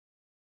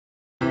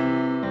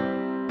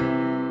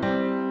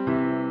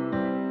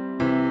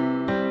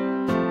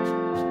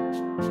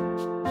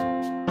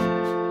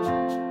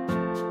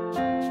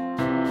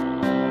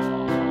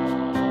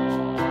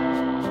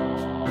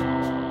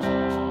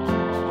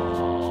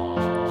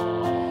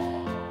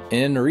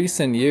In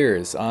recent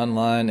years,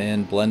 online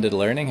and blended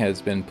learning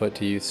has been put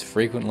to use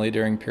frequently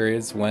during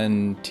periods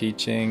when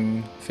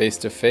teaching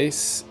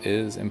face-to-face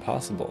is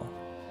impossible.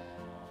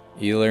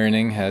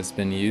 E-learning has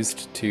been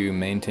used to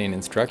maintain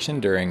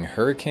instruction during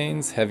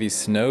hurricanes, heavy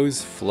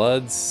snows,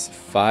 floods,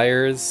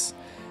 fires.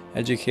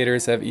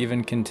 Educators have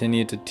even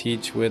continued to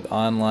teach with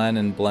online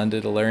and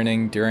blended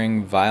learning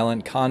during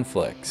violent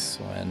conflicts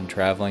when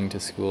traveling to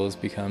schools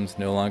becomes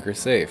no longer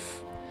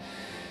safe.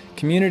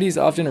 Communities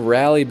often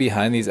rally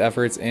behind these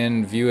efforts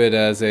and view it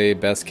as a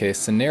best-case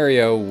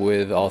scenario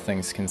with all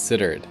things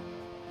considered.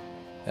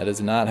 That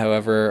is not,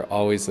 however,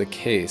 always the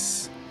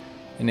case.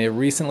 In a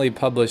recently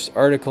published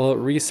article,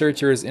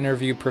 researchers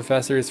interviewed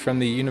professors from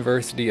the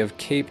University of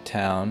Cape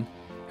Town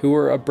who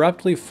were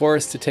abruptly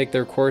forced to take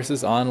their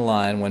courses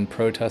online when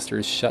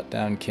protesters shut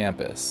down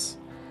campus.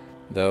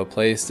 Though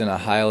placed in a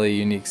highly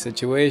unique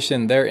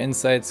situation, their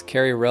insights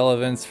carry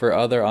relevance for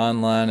other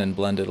online and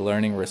blended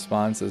learning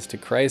responses to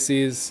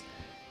crises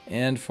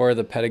and for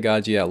the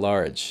pedagogy at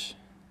large.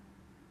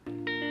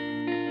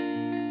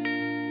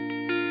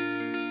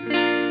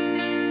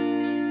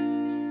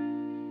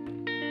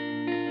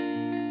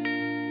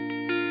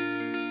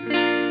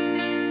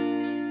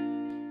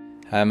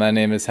 Hi, my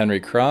name is Henry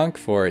Kronk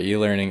for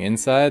eLearning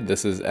Inside.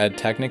 This is Ed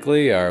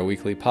Technically, our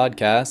weekly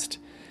podcast.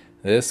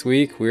 This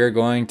week we are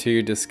going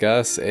to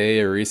discuss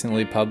a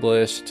recently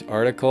published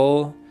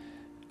article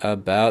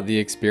about the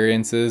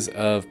experiences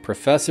of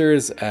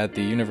professors at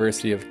the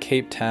University of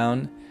Cape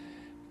Town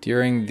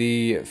during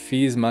the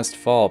Fees Must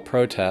Fall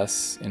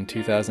protests in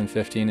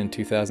 2015 and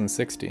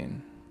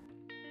 2016.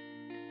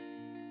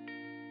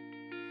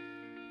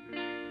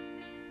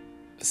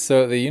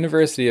 So the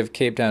University of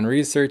Cape Town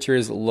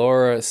researchers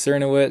Laura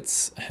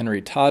Cernowitz,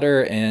 Henry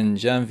Totter, and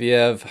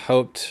Genevieve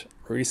Haupt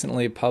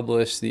recently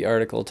published the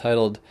article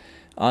titled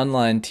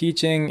Online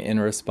Teaching in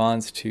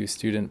Response to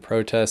Student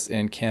Protests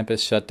and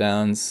Campus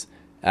Shutdowns,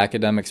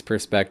 Academics'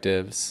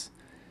 Perspectives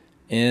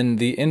in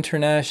the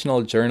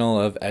International Journal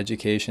of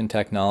Education,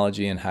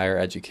 Technology, and Higher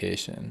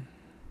Education.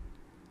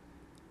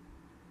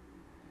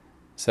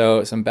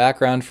 So some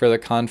background for the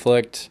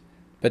conflict.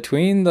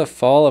 Between the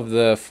fall of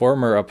the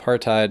former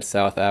apartheid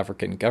South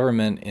African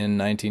government in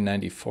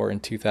 1994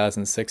 and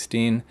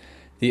 2016,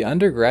 the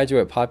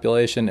undergraduate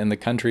population in the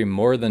country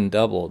more than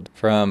doubled,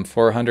 from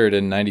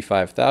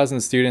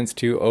 495,000 students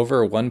to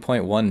over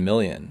 1.1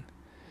 million.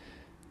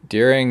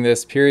 During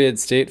this period,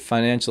 state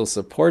financial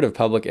support of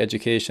public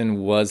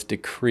education was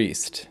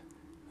decreased.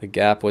 The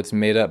gap was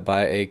made up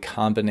by a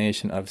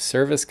combination of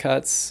service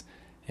cuts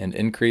and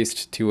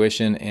increased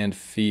tuition and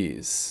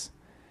fees.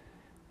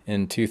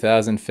 In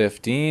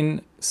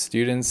 2015,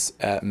 students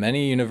at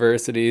many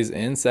universities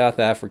in South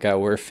Africa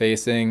were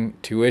facing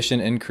tuition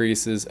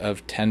increases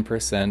of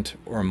 10%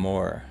 or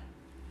more.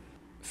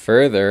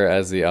 Further,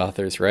 as the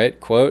authors write,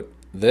 quote,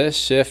 "This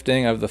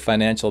shifting of the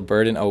financial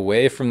burden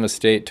away from the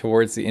state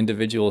towards the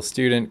individual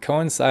student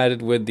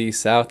coincided with the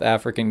South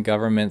African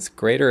government's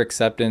greater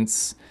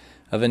acceptance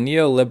of a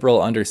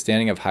neoliberal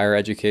understanding of higher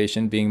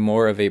education being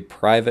more of a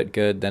private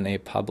good than a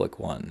public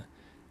one."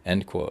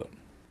 End quote.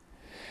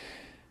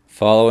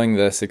 Following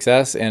the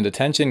success and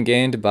attention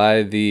gained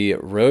by the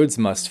Rhodes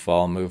Must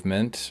Fall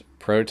movement,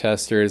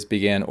 protesters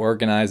began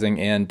organizing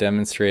and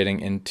demonstrating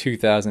in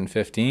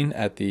 2015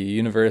 at the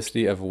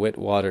University of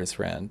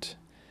Witwatersrand,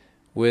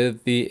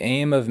 with the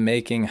aim of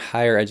making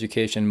higher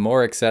education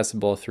more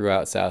accessible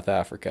throughout South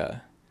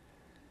Africa.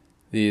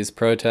 These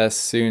protests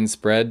soon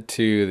spread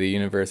to the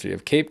University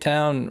of Cape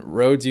Town,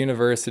 Rhodes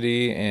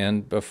University,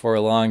 and before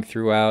long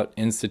throughout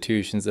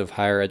institutions of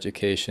higher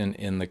education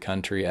in the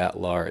country at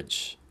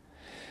large.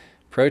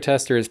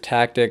 Protesters'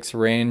 tactics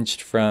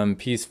ranged from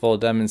peaceful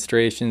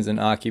demonstrations and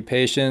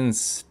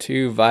occupations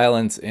to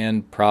violence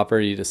and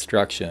property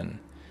destruction.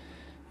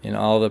 In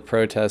all, the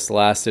protests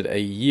lasted a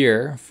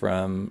year,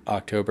 from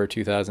October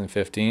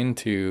 2015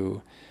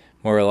 to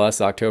more or less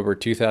October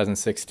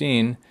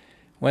 2016,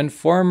 when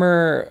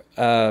former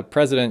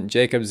President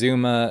Jacob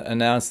Zuma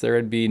announced there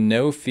would be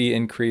no fee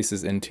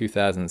increases in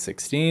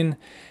 2016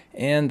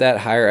 and that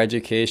higher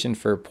education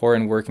for poor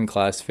and working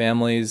class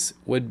families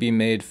would be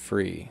made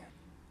free.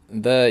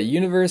 The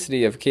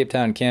University of Cape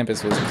Town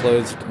campus was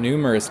closed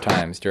numerous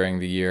times during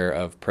the year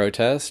of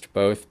protest,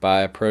 both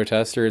by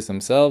protesters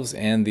themselves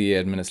and the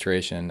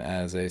administration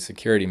as a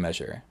security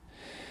measure.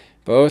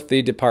 Both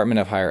the Department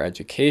of Higher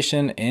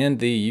Education and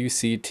the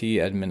UCT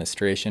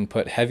administration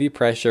put heavy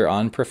pressure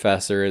on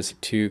professors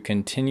to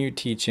continue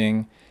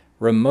teaching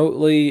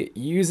remotely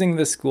using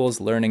the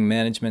school's learning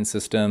management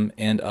system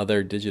and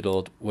other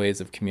digital ways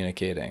of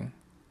communicating.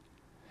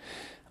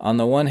 On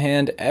the one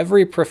hand,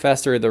 every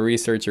professor the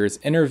researchers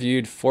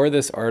interviewed for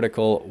this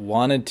article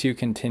wanted to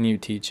continue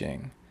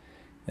teaching.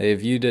 They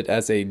viewed it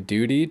as a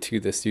duty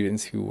to the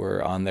students who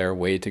were on their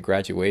way to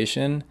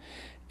graduation,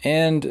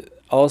 and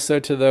also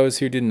to those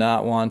who did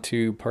not want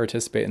to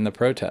participate in the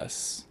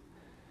protests.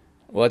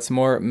 What's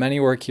more, many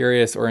were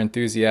curious or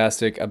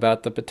enthusiastic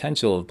about the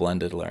potential of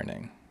blended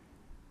learning.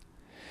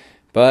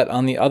 But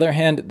on the other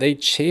hand, they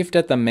chafed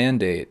at the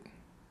mandate.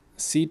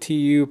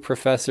 CTU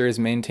professors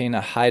maintain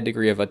a high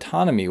degree of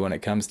autonomy when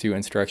it comes to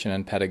instruction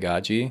and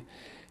pedagogy.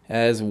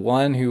 As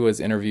one who was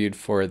interviewed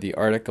for the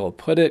article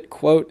put it,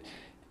 quote,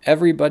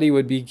 "Everybody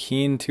would be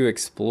keen to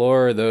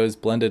explore those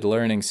blended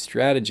learning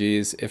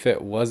strategies if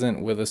it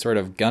wasn't with a sort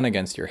of gun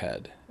against your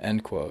head,"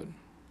 end quote.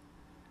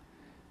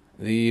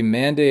 The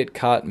mandate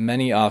caught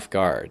many off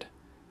guard.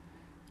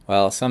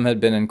 While some had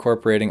been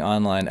incorporating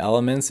online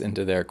elements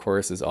into their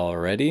courses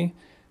already,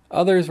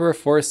 others were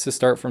forced to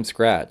start from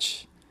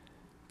scratch.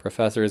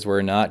 Professors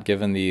were not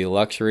given the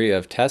luxury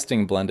of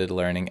testing blended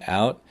learning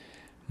out.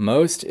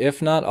 Most,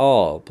 if not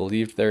all,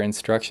 believed their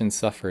instruction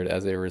suffered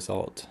as a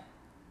result.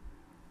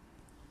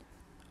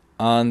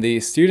 On the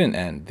student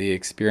end, the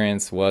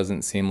experience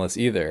wasn't seamless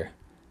either.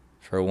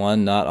 For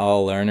one, not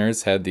all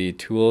learners had the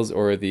tools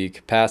or the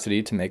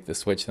capacity to make the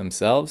switch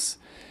themselves.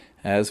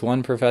 As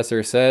one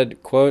professor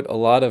said, quote, "A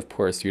lot of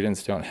poor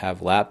students don't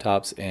have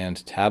laptops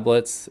and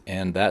tablets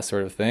and that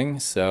sort of thing,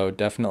 so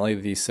definitely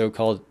the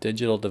so-called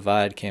digital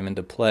divide came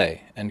into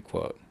play," end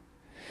quote.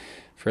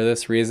 For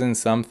this reason,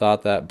 some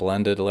thought that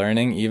blended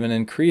learning even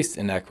increased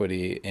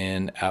inequity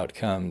in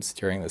outcomes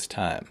during this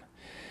time.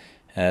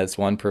 As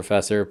one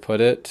professor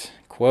put it,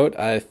 quote,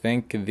 "I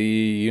think the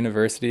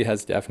university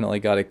has definitely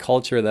got a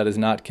culture that is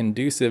not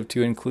conducive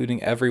to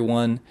including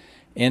everyone,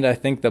 and I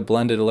think the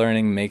blended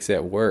learning makes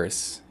it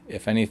worse.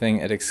 If anything,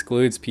 it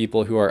excludes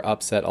people who are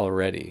upset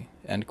already,"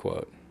 end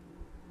quote.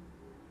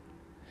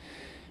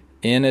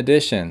 In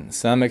addition,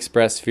 some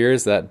expressed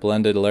fears that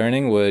blended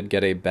learning would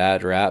get a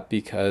bad rap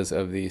because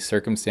of the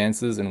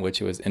circumstances in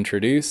which it was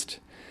introduced.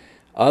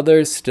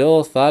 Others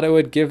still thought it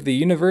would give the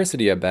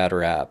university a bad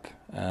rap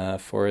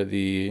for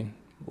the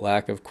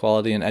lack of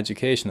quality in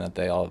education that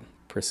they all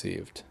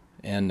perceived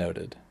and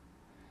noted.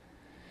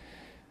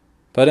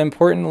 But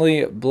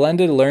importantly,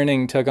 blended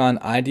learning took on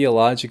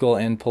ideological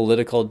and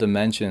political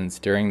dimensions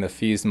during the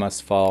Fees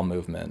Must Fall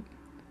movement.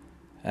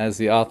 As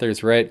the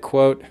authors write,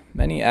 quote,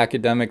 "Many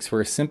academics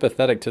were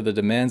sympathetic to the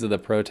demands of the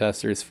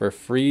protesters for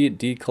free,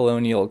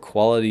 decolonial,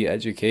 quality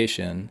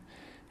education,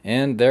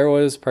 and there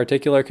was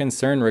particular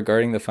concern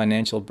regarding the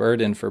financial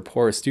burden for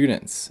poor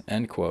students,"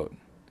 end quote.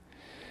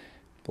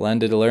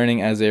 Blended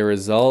learning, as a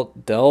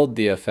result, dulled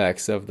the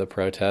effects of the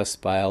protests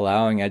by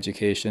allowing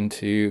education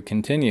to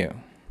continue.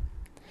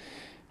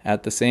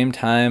 At the same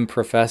time,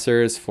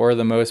 professors, for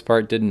the most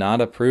part, did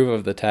not approve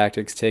of the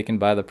tactics taken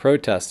by the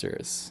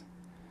protesters.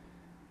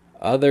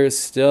 Others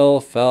still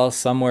fell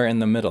somewhere in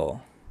the middle.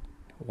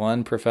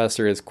 One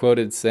professor is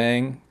quoted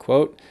saying,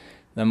 quote,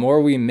 "The more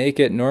we make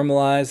it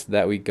normalized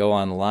that we go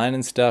online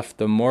and stuff,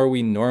 the more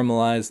we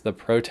normalize the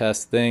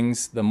protest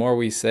things, the more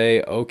we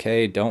say,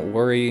 okay, don't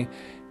worry,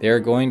 they're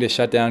going to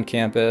shut down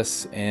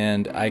campus,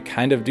 and I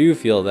kind of do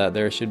feel that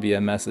there should be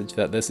a message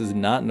that this is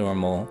not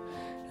normal,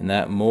 and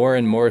that more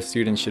and more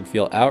students should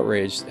feel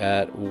outraged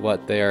at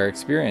what they are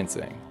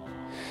experiencing.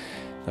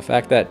 The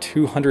fact that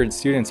 200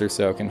 students or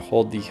so can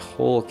hold the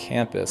whole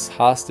campus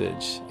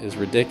hostage is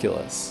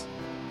ridiculous.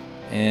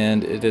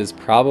 And it is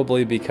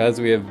probably because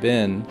we have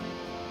been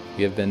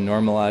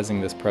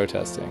normalizing this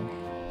protesting,"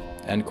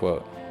 end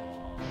quote.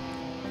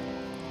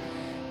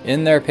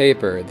 In their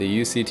paper, the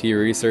UCT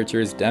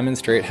researchers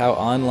demonstrate how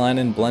online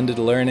and blended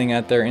learning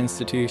at their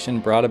institution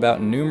brought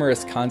about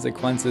numerous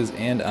consequences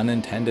and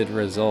unintended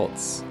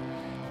results.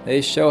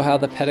 They show how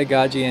the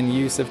pedagogy and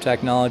use of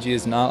technology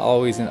is not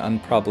always an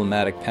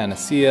unproblematic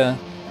panacea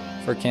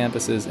for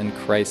campuses in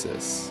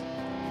crisis.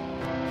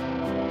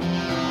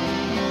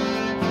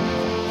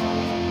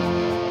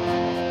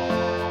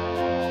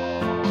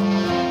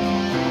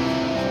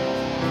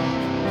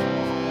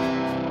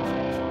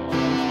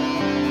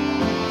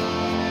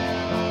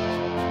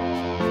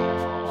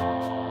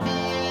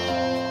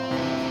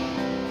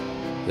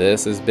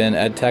 This has been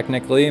Ed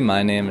Technically.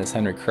 My name is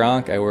Henry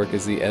Kronk. I work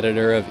as the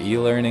editor of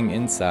eLearning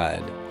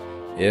Inside.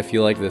 If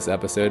you like this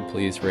episode,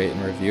 please rate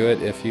and review it.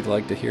 If you'd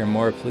like to hear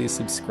more, please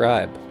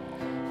subscribe.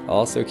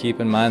 Also keep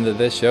in mind that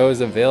this show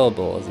is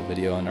available as a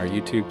video on our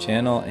YouTube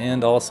channel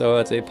and also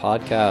as a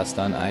podcast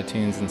on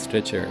iTunes and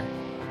Stitcher.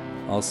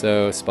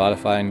 Also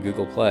Spotify and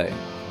Google Play.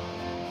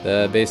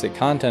 The basic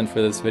content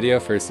for this video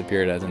first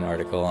appeared as an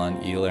article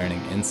on eLearning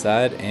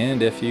Inside,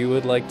 and if you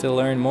would like to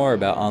learn more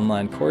about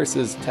online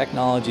courses,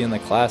 technology in the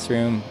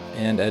classroom,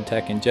 and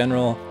EdTech in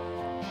general,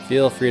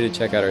 feel free to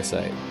check out our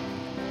site.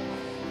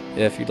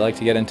 If you'd like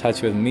to get in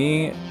touch with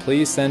me,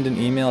 please send an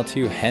email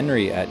to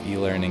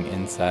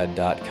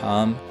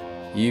henry@elearninginside.com.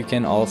 You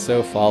can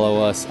also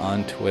follow us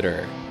on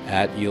Twitter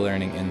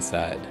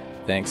 @eLearninginside.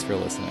 Thanks for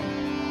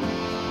listening.